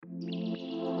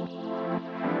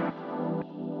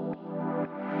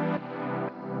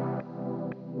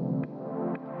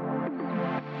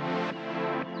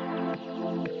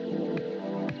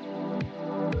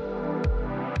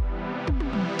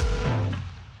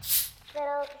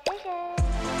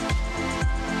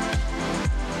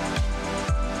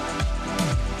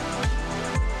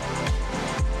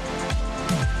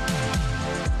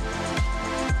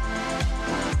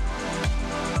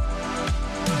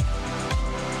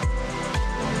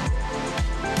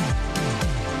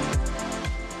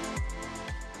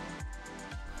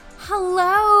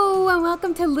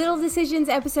welcome to Little Decisions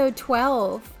episode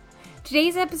 12.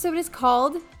 Today's episode is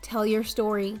called Tell Your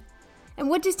Story. And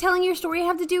what does telling your story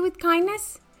have to do with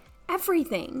kindness?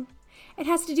 Everything. It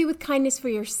has to do with kindness for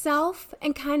yourself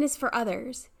and kindness for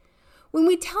others. When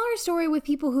we tell our story with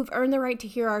people who've earned the right to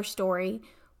hear our story,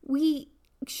 we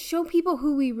show people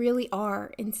who we really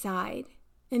are inside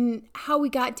and how we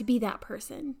got to be that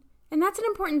person. And that's an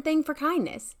important thing for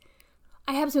kindness.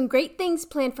 I have some great things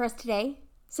planned for us today,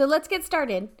 so let's get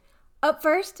started. Up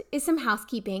first is some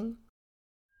housekeeping.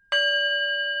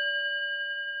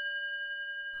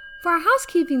 For our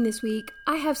housekeeping this week,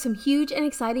 I have some huge and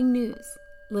exciting news.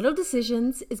 Little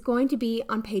Decisions is going to be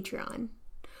on Patreon.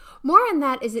 More on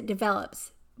that as it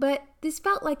develops, but this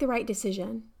felt like the right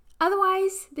decision.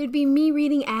 Otherwise, there'd be me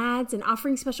reading ads and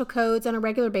offering special codes on a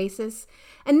regular basis,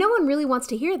 and no one really wants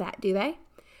to hear that, do they?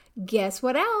 Guess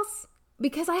what else?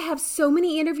 Because I have so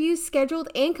many interviews scheduled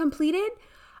and completed,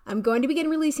 I'm going to begin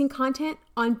releasing content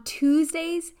on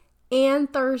Tuesdays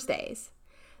and Thursdays.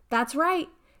 That's right.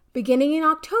 Beginning in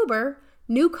October,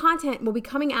 new content will be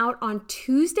coming out on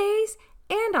Tuesdays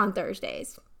and on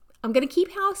Thursdays. I'm going to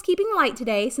keep housekeeping light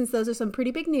today since those are some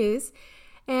pretty big news.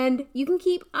 And you can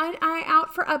keep an eye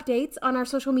out for updates on our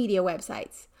social media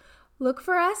websites. Look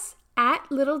for us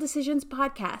at Little Decisions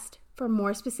Podcast for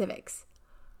more specifics.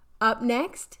 Up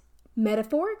next,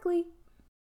 metaphorically.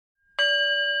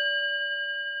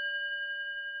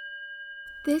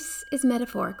 This is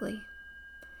metaphorically.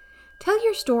 Tell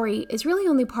your story is really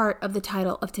only part of the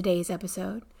title of today's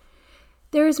episode.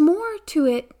 There is more to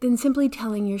it than simply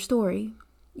telling your story.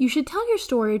 You should tell your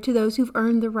story to those who've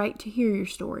earned the right to hear your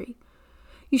story.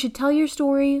 You should tell your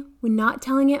story when not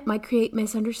telling it might create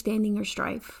misunderstanding or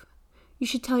strife. You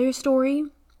should tell your story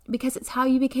because it's how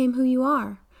you became who you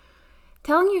are.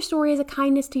 Telling your story is a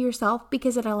kindness to yourself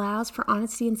because it allows for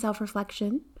honesty and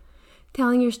self-reflection.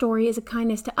 Telling your story is a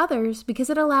kindness to others because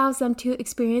it allows them to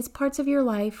experience parts of your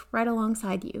life right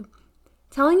alongside you.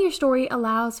 Telling your story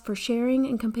allows for sharing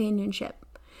and companionship.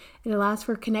 It allows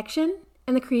for connection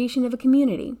and the creation of a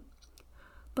community.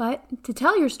 But to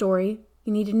tell your story,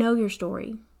 you need to know your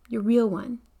story, your real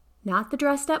one. Not the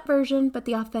dressed up version, but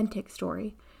the authentic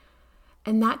story.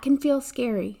 And that can feel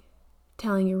scary,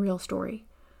 telling your real story.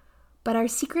 But our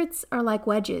secrets are like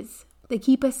wedges. They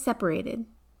keep us separated,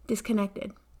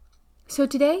 disconnected. So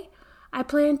today, I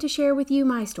plan to share with you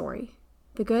my story,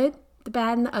 the good, the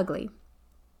bad, and the ugly.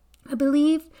 I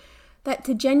believe that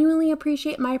to genuinely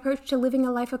appreciate my approach to living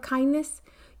a life of kindness,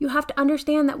 you have to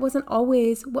understand that wasn't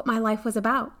always what my life was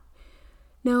about.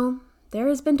 No, there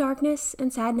has been darkness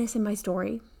and sadness in my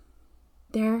story.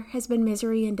 There has been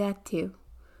misery and death too.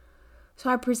 So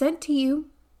I present to you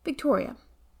Victoria,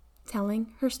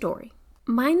 telling her story.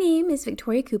 My name is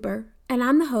Victoria Cooper, and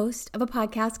I'm the host of a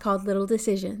podcast called Little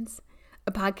Decisions,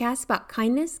 a podcast about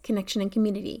kindness, connection, and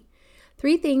community.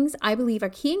 3 things I believe are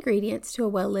key ingredients to a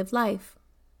well-lived life.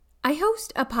 I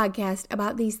host a podcast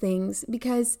about these things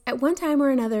because at one time or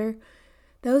another,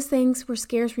 those things were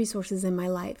scarce resources in my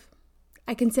life.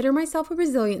 I consider myself a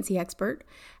resiliency expert,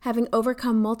 having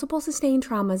overcome multiple sustained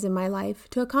traumas in my life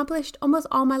to accomplish almost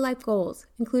all my life goals,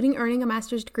 including earning a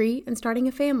master's degree and starting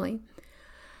a family.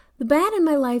 The bad in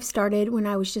my life started when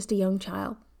I was just a young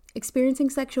child, experiencing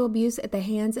sexual abuse at the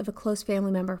hands of a close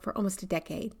family member for almost a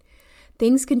decade.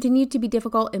 Things continued to be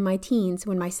difficult in my teens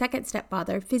when my second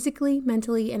stepfather physically,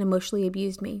 mentally, and emotionally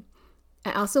abused me.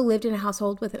 I also lived in a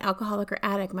household with an alcoholic or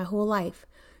addict my whole life,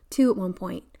 2 at one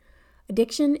point.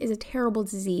 Addiction is a terrible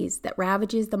disease that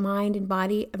ravages the mind and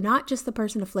body of not just the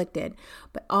person afflicted,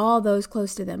 but all those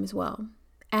close to them as well.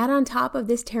 Add on top of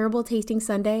this terrible tasting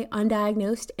sundae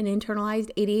undiagnosed and internalized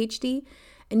ADHD,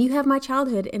 and you have my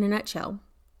childhood in a nutshell.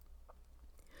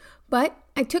 But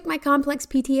I took my complex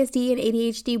PTSD and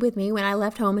ADHD with me when I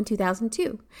left home in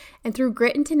 2002, and through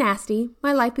grit and tenacity,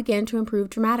 my life began to improve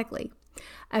dramatically.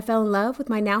 I fell in love with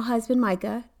my now husband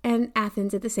Micah and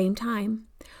Athens at the same time.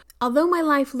 Although my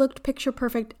life looked picture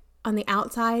perfect on the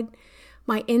outside,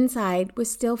 my inside was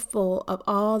still full of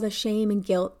all the shame and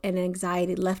guilt and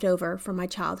anxiety left over from my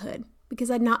childhood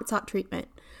because I'd not sought treatment.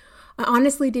 I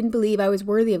honestly didn't believe I was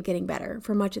worthy of getting better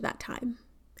for much of that time.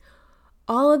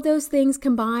 All of those things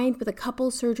combined with a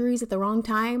couple surgeries at the wrong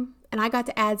time, and I got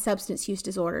to add substance use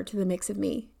disorder to the mix of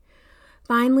me.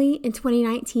 Finally, in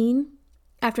 2019,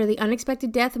 after the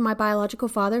unexpected death of my biological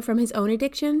father from his own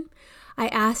addiction, I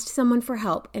asked someone for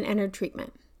help and entered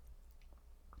treatment.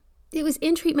 It was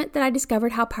in treatment that I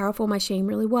discovered how powerful my shame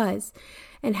really was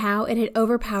and how it had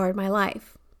overpowered my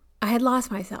life. I had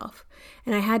lost myself,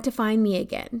 and I had to find me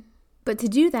again. But to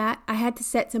do that, I had to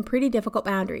set some pretty difficult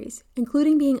boundaries,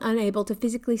 including being unable to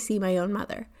physically see my own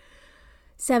mother.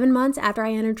 7 months after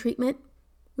I entered treatment,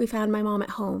 we found my mom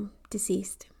at home,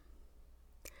 deceased.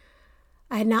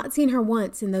 I had not seen her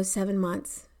once in those 7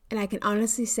 months, and I can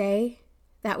honestly say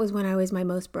that was when I was my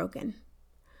most broken.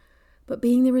 But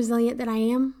being the resilient that I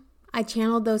am, I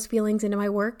channeled those feelings into my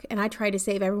work, and I tried to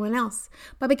save everyone else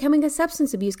by becoming a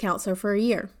substance abuse counselor for a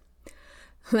year.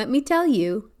 Let me tell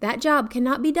you, that job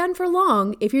cannot be done for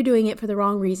long if you're doing it for the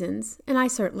wrong reasons, and I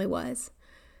certainly was.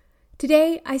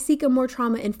 Today, I seek a more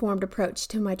trauma-informed approach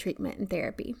to my treatment and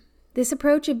therapy. This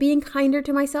approach of being kinder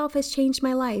to myself has changed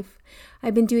my life.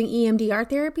 I've been doing EMDR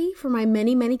therapy for my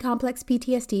many complex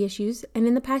PTSD issues, and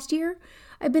in the past year,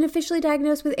 I've been officially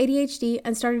diagnosed with ADHD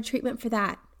and started treatment for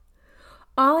that.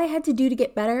 All I had to do to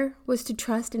get better was to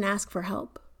trust and ask for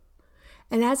help.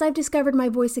 And as I've discovered my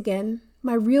voice again,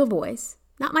 my real voice,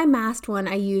 not my masked one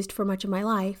I used for much of my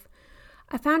life,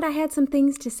 I found I had some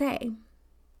things to say.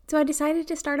 So I decided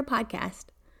to start a podcast.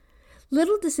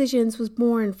 Little Decisions was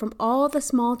born from all the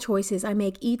small choices I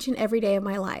make each and every day of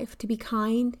my life to be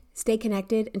kind, stay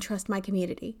connected, and trust my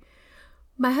community.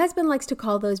 My husband likes to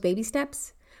call those baby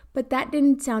steps, but that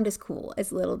didn't sound as cool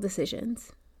as Little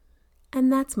Decisions.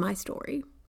 And that's my story.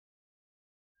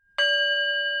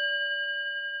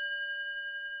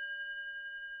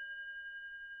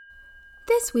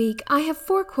 This week, I have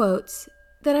 4 quotes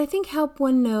that I think help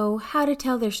one know how to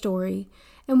tell their story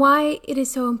and why it is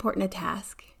so important a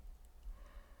task.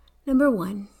 Number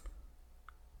 1,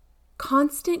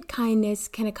 constant kindness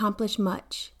can accomplish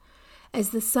much.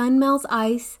 As the sun melts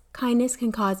ice, kindness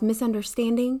can cause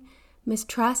misunderstanding,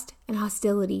 mistrust, and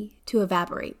hostility to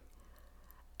evaporate.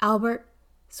 Albert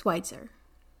Schweitzer.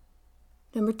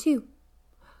 Number 2,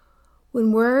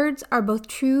 when words are both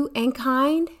true and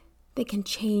kind, they can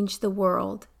change the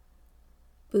world.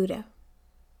 Buddha.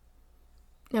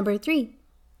 Number 3,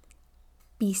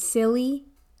 be silly,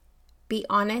 be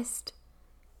honest,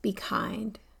 be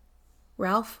kind.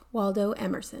 Ralph Waldo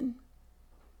Emerson.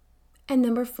 And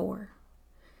number 4,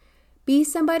 be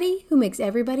somebody who makes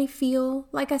everybody feel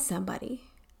like a somebody.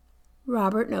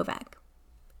 Robert Novak.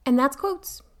 And that's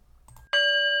quotes.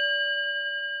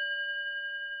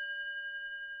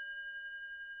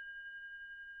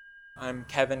 I'm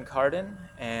Kevin Kardon,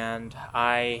 and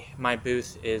my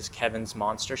booth is Kevin's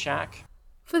Monster Shack.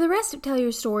 For the rest of Tell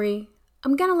Your Story,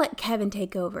 I'm going to let Kevin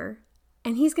take over,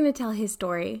 and he's going to tell his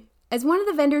story. As one of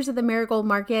the vendors at the Marigold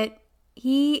Market,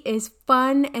 he is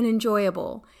fun and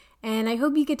enjoyable, and I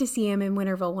hope you get to see him in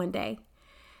Winterville one day.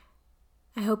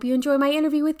 I hope you enjoy my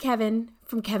interview with Kevin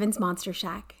from Kevin's Monster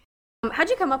Shack. How'd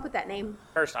you come up with that name?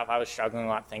 First off, I was struggling a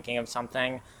lot thinking of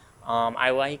something. I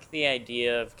like the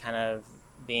idea of kind of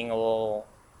being a little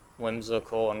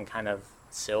whimsical and kind of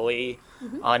silly.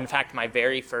 In fact, my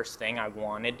very first thing I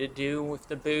wanted to do with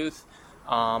the booth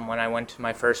when I went to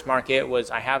my first market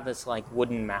was I have this like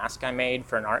wooden mask I made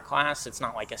for an art class. It's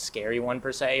not like a scary one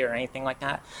per se or anything like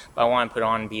that, but I want to put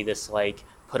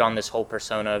on this whole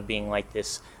persona of being like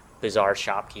this bizarre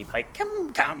shopkeep, like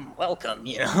come, welcome,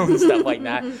 and stuff like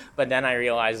that. But then I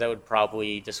realized that would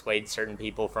probably dissuade certain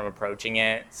people from approaching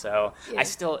it. So yeah.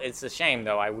 It's a shame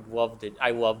though. I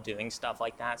love doing stuff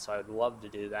like that, so I would love to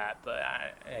do that. But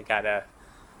I gotta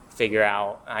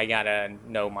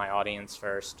know my audience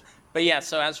first. But yeah,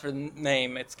 so as for the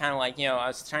name, it's kind of like, I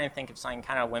was trying to think of something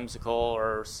kind of whimsical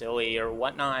or silly or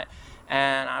whatnot.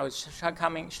 And I was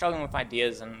struggling with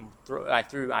ideas, and I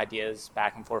threw ideas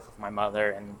back and forth with my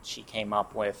mother, and she came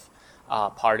up with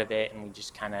part of it, and we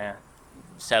just kind of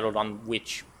settled on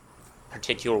which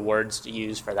particular words to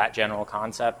use for that general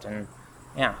concept, and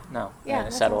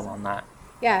settled on that.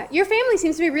 Yeah, your family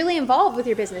seems to be really involved with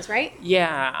your business, right?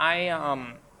 Yeah, I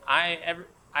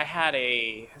had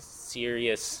a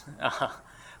serious,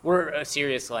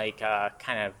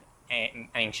 kind of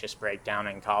anxious breakdown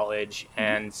in college,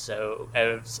 and so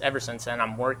ever since then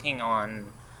I'm working on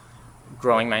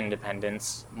growing my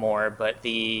independence more. But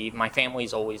my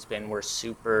family's always been, we're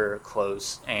super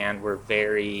close and we're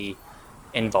very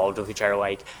involved with each other.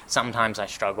 Like sometimes I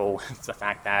struggle with the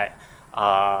fact that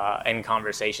in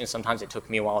conversation sometimes it took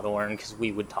me a while to learn, because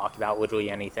we would talk about literally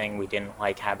anything. We didn't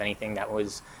like have anything that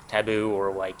was taboo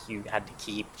or like you had to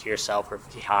keep to yourself or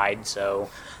hide.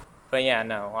 But yeah,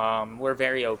 no, we're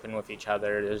very open with each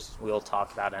other. We'll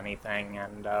talk about anything,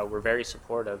 and we're very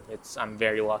supportive. I'm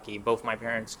very lucky. Both my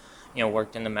parents,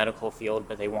 worked in the medical field,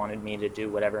 but they wanted me to do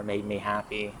whatever made me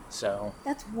happy. So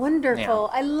that's wonderful.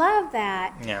 Yeah. I love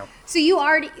that. Yeah. So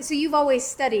you've always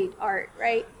studied art,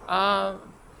 right?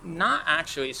 Not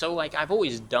actually. So I've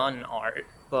always done art,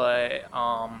 but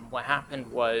what happened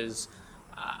was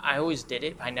I always did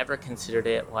it. I never considered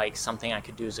it like something I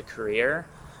could do as a career.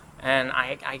 And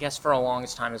I guess for a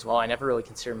longest time as well, I never really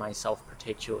considered myself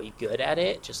particularly good at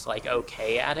it, just like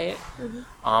okay at it.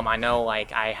 I know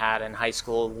like I had in high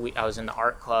school, I was in the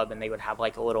art club and they would have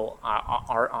like a little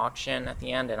art auction at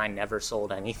the end, and I never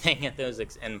sold anything at those,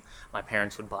 and my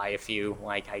parents would buy a few,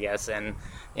 like, I guess, and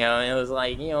it was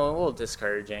like, a little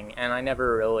discouraging, and I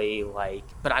never really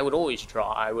but I would always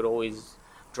draw. I would always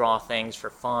draw things for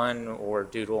fun or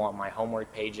doodle on my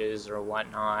homework pages or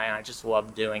whatnot, and I just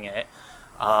loved doing it.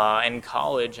 In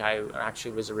college, I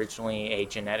actually was originally a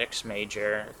genetics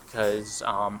major because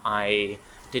I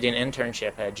did an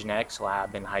internship at a genetics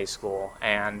lab in high school,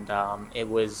 and it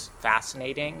was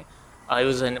fascinating. It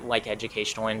was an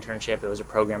educational internship. It was a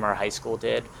program our high school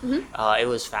did. It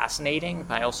was fascinating,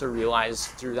 but I also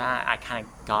realized through that I kind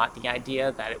of got the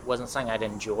idea that it wasn't something I'd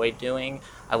enjoy doing.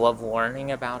 I love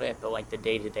learning about it, but the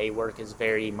day-to-day work is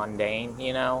very mundane,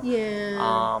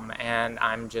 Yeah. And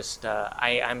I'm just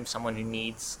I'm someone who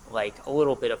needs a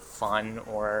little bit of fun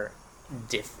or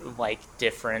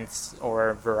difference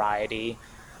or variety.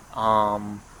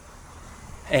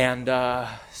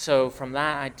 So from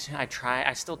that,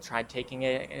 I still tried taking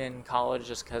it in college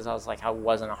just because I was I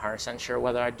wasn't 100% sure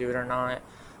whether I'd do it or not.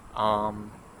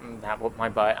 That whooped my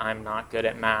butt. I'm not good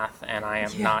at math, and I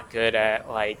am not good at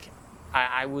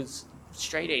I was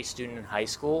straight A student in high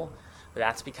school, but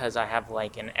that's because I have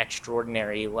an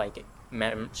extraordinary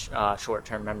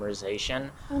short-term memorization.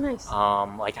 Oh, nice.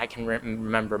 I can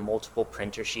remember multiple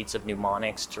printer sheets of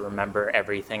mnemonics to remember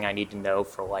everything I need to know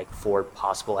for 4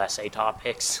 possible essay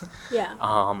topics. Yeah.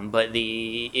 But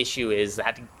the issue is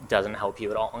that doesn't help you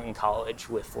at all in college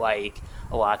with a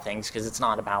lot of things, because it's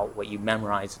not about what you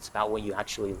memorize, it's about what you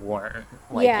actually learn.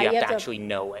 You have to actually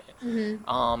know it.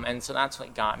 And so that's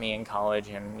what got me in college,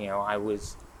 and I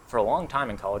was, for a long time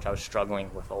in college, I was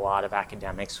struggling with a lot of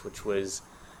academics, which was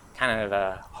kind of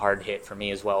a hard hit for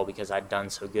me as well, because I'd done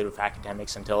so good with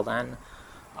academics until then.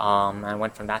 I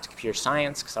went from that to computer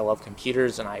science because I love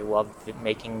computers and I love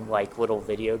making little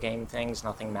video game things,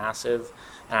 nothing massive.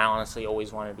 And I honestly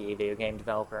always wanted to be a video game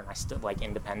developer, and I still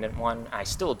independent one. I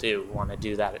still do want to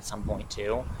do that at some point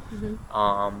too,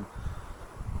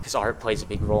 because art plays a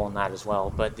big role in that as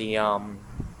well. But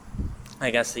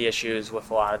I guess the issues with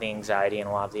a lot of the anxiety and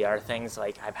a lot of the other things,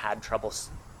 I've had trouble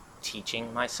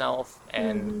teaching myself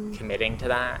and committing to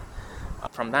that.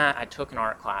 From that, I took an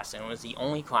art class, and it was the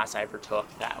only class I ever took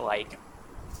that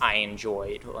I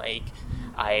enjoyed.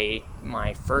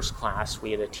 My first class, we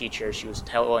had a teacher, she was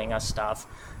telling us stuff,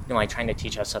 trying to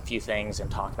teach us a few things and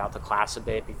talk about the class a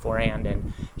bit beforehand,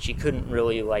 and she couldn't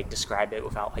really describe it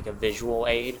without a visual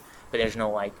aid. But there's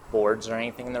no boards or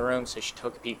anything in the room, so she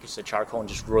took a piece of charcoal and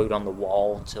just wrote on the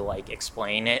wall to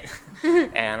explain it.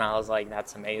 And I was like,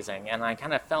 that's amazing. And I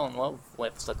kind of fell in love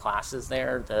with the classes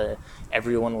there.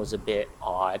 Everyone was a bit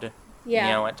odd,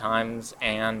 at times,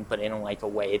 but in a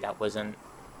way that wasn't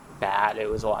bad. It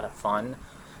was a lot of fun,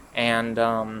 and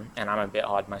I'm a bit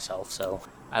odd myself, so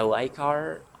I like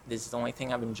art. This is the only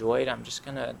thing I've enjoyed. I'm just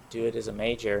gonna do it as a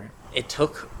major. It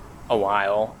took a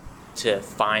while to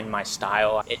find my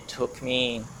style. It took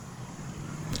me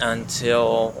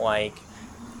until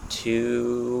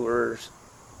 2 or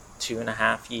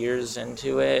 2.5 years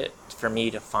into it for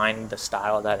me to find the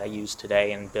style that I use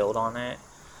today and build on it.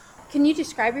 Can you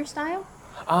describe your style?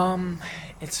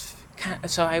 It's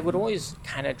so I would always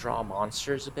kind of draw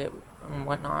monsters a bit and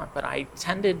whatnot, but I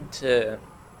tended to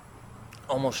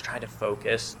almost try to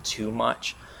focus too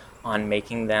much on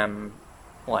making them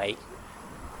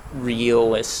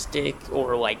realistic,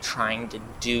 or trying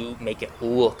to make it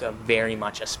look very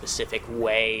much a specific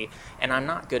way. And I'm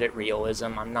not good at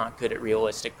realism. I'm not good at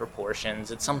realistic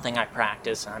proportions. It's something I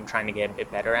practice and I'm trying to get a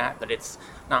bit better at, but it's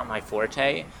not my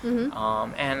forte. And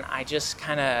I just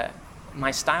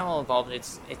my style evolved.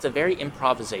 It's a very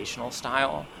improvisational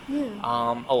style.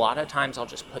 A lot of times I'll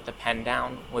just put the pen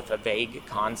down with a vague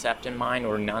concept in mind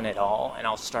or none at all, and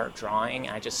I'll start drawing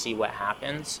and I just see what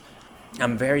happens.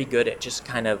 I'm very good at just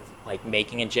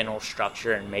making a general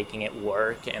structure and making it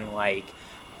work, and I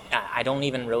don't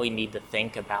even really need to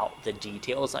think about the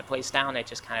details I place down. It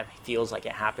just kind of feels like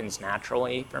it happens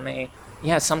naturally for me.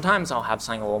 Yeah, sometimes I'll have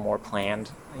something a little more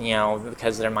planned,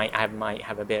 because I might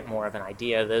have a bit more of an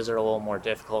idea. Those are a little more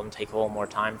difficult and take a little more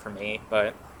time for me,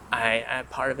 but I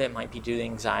part of it might be due to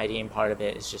anxiety, and part of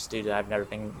it is just due to I've never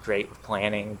been great with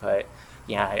planning, but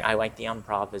yeah, I like the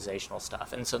improvisational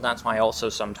stuff. And so that's why also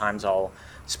sometimes I'll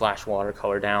splash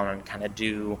watercolor down and kind of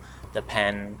do the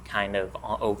pen kind of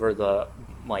over the,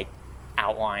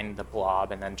 outline the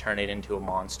blob and then turn it into a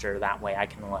monster. That way I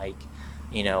can,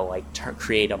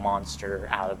 create a monster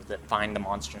find the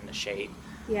monster in the shape.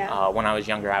 Yeah. When I was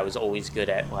younger, I was always good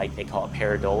at, like, they call it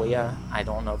pareidolia. I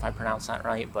don't know if I pronounced that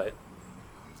right, but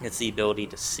it's the ability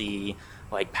to see,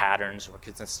 like, patterns or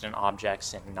consistent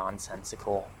objects in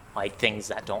nonsensical, like, things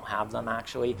that don't have them,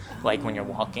 actually. Like when you're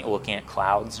looking at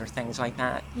clouds or things like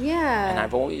that. Yeah. And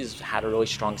I've always had a really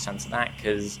strong sense of that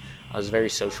because I was very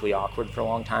socially awkward for a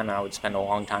long time, and I would spend a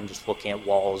long time just looking at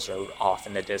walls or off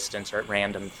in the distance or at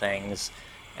random things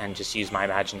and just use my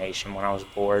imagination when I was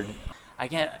bored. I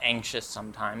get anxious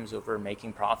sometimes over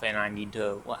making profit, and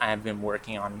I've been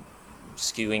working on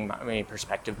skewing my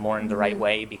perspective more in the right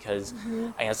way, because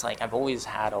I guess, like, I've always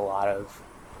had a lot of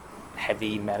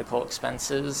heavy medical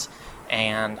expenses,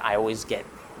 and I always get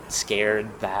scared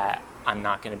that I'm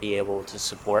not going to be able to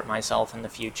support myself in the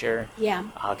future. Yeah.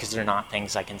 Because they're not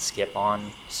things I can skip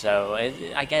on. So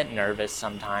I get nervous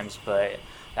sometimes, but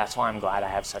that's why I'm glad I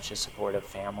have such a supportive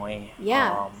family.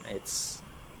 Yeah. It's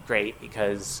great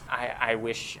because I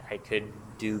wish I could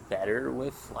do better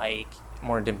with, like,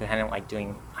 more independent, like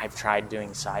I've tried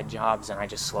doing side jobs, and I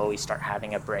just slowly start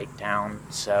having a breakdown.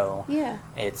 So Yeah.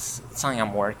 it's something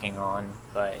I'm working on,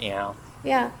 but Yeah.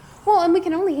 Well, and we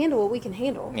can only handle what we can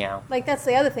handle. Yeah. Like, that's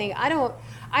the other thing.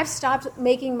 I've stopped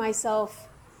making myself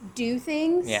do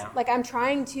things. Yeah. Like,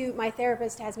 my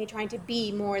therapist has me trying to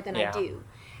be more than I Yeah. do.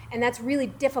 And that's really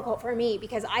difficult for me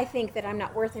because I think that I'm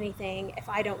not worth anything if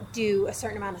I don't do a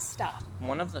certain amount of stuff.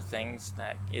 One of the things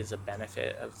that is a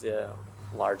benefit of the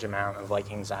large amount of,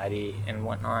 like, anxiety and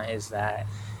whatnot is that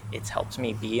it's helped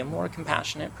me be a more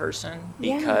compassionate person,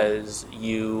 because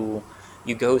you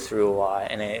go through a lot,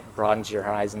 and it broadens your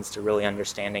horizons to really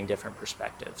understanding different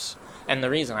perspectives. And the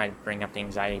reason I bring up the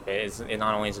anxiety bit is it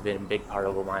not only has been a big part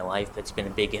of my life, but it's been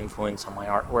a big influence on my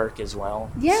artwork as well.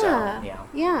 Yeah. So,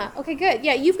 Yeah. Okay, good.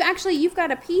 Yeah, you've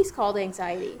got a piece called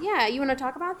Anxiety. Yeah, you want to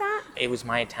talk about that? It was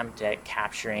my attempt at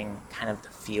capturing kind of the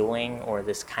feeling, or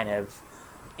this kind of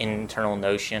internal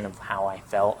notion of how I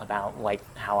felt about, like,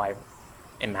 how I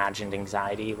imagined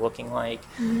anxiety looking like.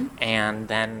 And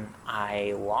then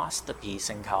I lost the piece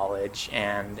in college,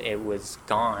 and it was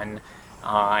gone.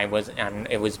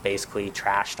 It was basically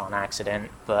trashed on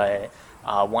accident, but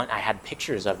I had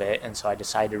pictures of it, and so I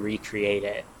decided to recreate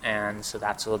it, and so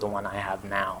that's the one I have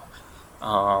now.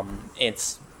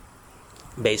 It's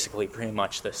basically pretty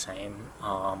much the same.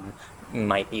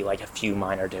 Might be, like, a few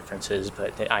minor differences,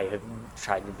 but I have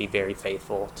tried to be very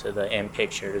faithful to the end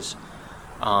pictures.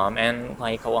 And,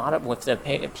 like, a lot of, with the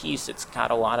piece, it's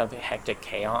got a lot of hectic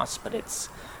chaos, but it's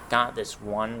got this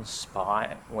one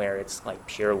spot where it's, like,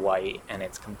 pure white, and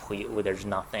it's completely, there's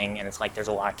nothing, and it's like there's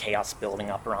a lot of chaos building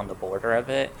up around the border of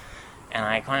it. And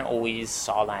I kind of always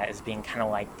saw that as being kind of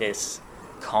like this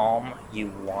calm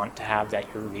you want to have, that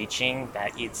you're reaching,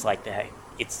 that it's like that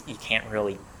you can't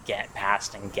really get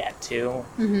past and get to.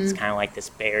 It's kind of like this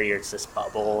barrier, it's this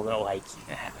bubble that, like,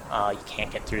 you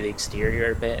can't get through the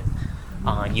exterior a bit.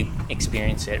 You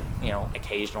experience it,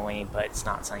 occasionally, but it's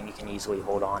not something you can easily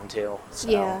hold on to.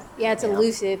 So, yeah, it's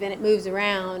elusive, and it moves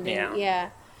around. And,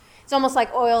 it's almost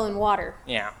like oil and water.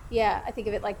 Yeah, I think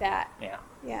of it like that.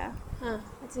 Yeah.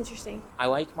 That's interesting. I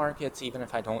like markets, even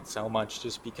if I don't sell much,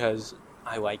 just because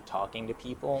I like talking to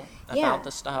people about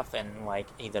the stuff, and, like,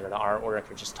 either the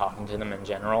artwork or just talking to them in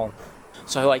general.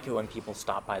 So I like it when people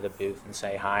stop by the booth and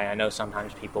say hi. I know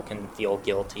sometimes people can feel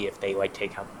guilty if they, like,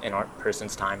 take up an art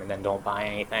person's time and then don't buy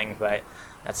anything, but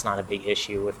that's not a big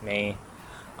issue with me.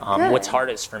 What's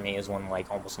hardest for me is when, like,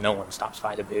 almost no one stops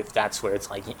by the booth. That's where it's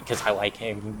like, because I like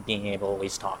being able to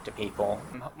always talk to people.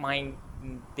 My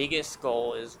biggest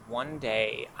goal is one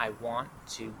day I want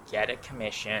to get a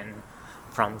commission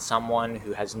from someone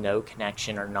who has no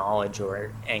connection or knowledge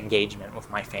or engagement with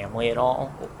my family at all,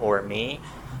 or me,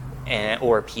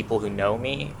 or people who know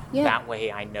me. That way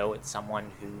I know it's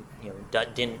someone who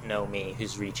didn't know me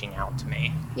who's reaching out to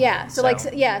me.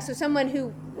 So someone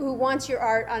who wants your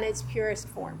art on its purest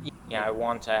form. I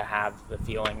want to have the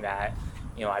feeling that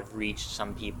I've reached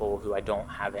some people who I don't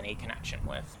have any connection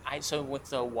with. So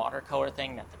with the watercolor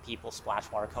thing, that the people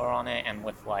splash watercolor on it, and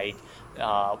with, like,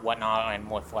 whatnot, and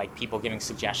with, like, people giving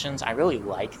suggestions, I really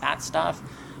like that stuff,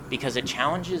 because it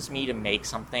challenges me to make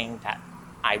something that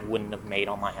I wouldn't have made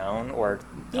on my own, or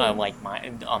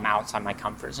outside my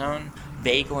comfort zone.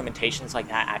 Vague limitations like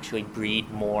that actually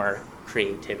breed more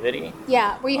creativity.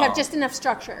 Yeah, where you have just enough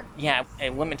structure. Yeah,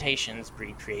 limitations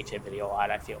breed creativity a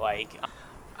lot, I feel like.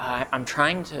 I'm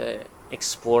trying to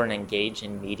explore and engage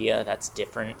in media that's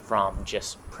different from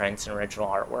just prints and original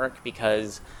artwork,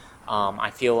 because I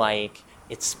feel like,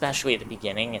 especially at the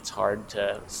beginning, it's hard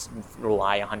to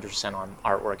rely 100% on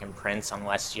artwork and prints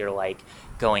unless you're, like,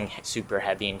 going super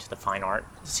heavy into the fine art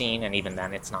scene, and even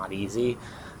then it's not easy.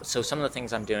 So some of the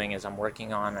things I'm doing is I'm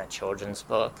working on a children's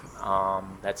book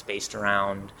that's based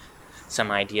around some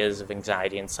ideas of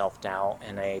anxiety and self-doubt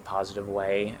in a positive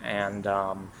way. And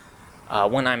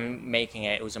when I'm making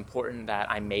it, it was important that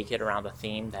I make it around a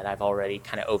theme that I've already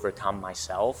kind of overcome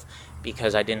myself,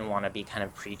 because I didn't want to be kind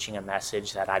of preaching a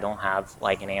message that I don't have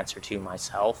like an answer to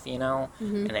myself,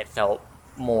 and it felt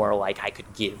more like I could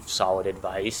give solid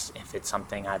advice if it's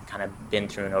something I've kind of been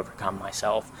through and overcome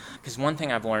myself. Because one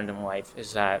thing I've learned in life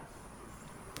is that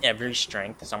every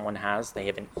strength someone has, they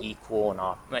have an equal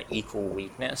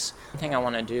weakness. One thing I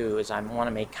want to do is I want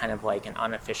to make kind of like an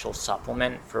unofficial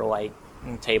supplement for like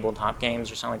tabletop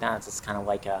games or something like that. It's kind of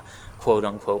like a quote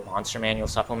unquote monster manual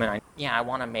supplement. I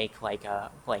want to make like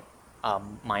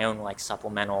my own like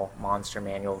supplemental monster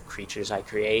manual of creatures I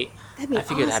create. I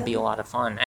figured that'd be a lot of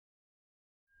fun.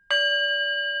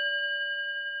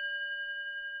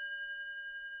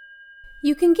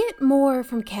 You can get more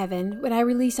from Kevin when I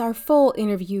release our full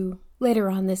interview later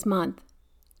on this month.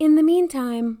 In the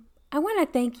meantime, I want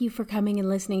to thank you for coming and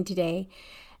listening today,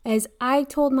 as I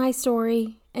told my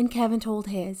story and Kevin told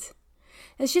his.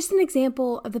 It's just an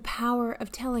example of the power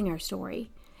of telling our story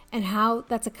and how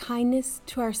that's a kindness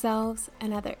to ourselves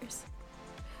and others.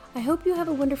 I hope you have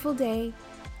a wonderful day,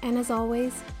 and as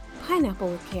always, pineapple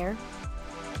with care.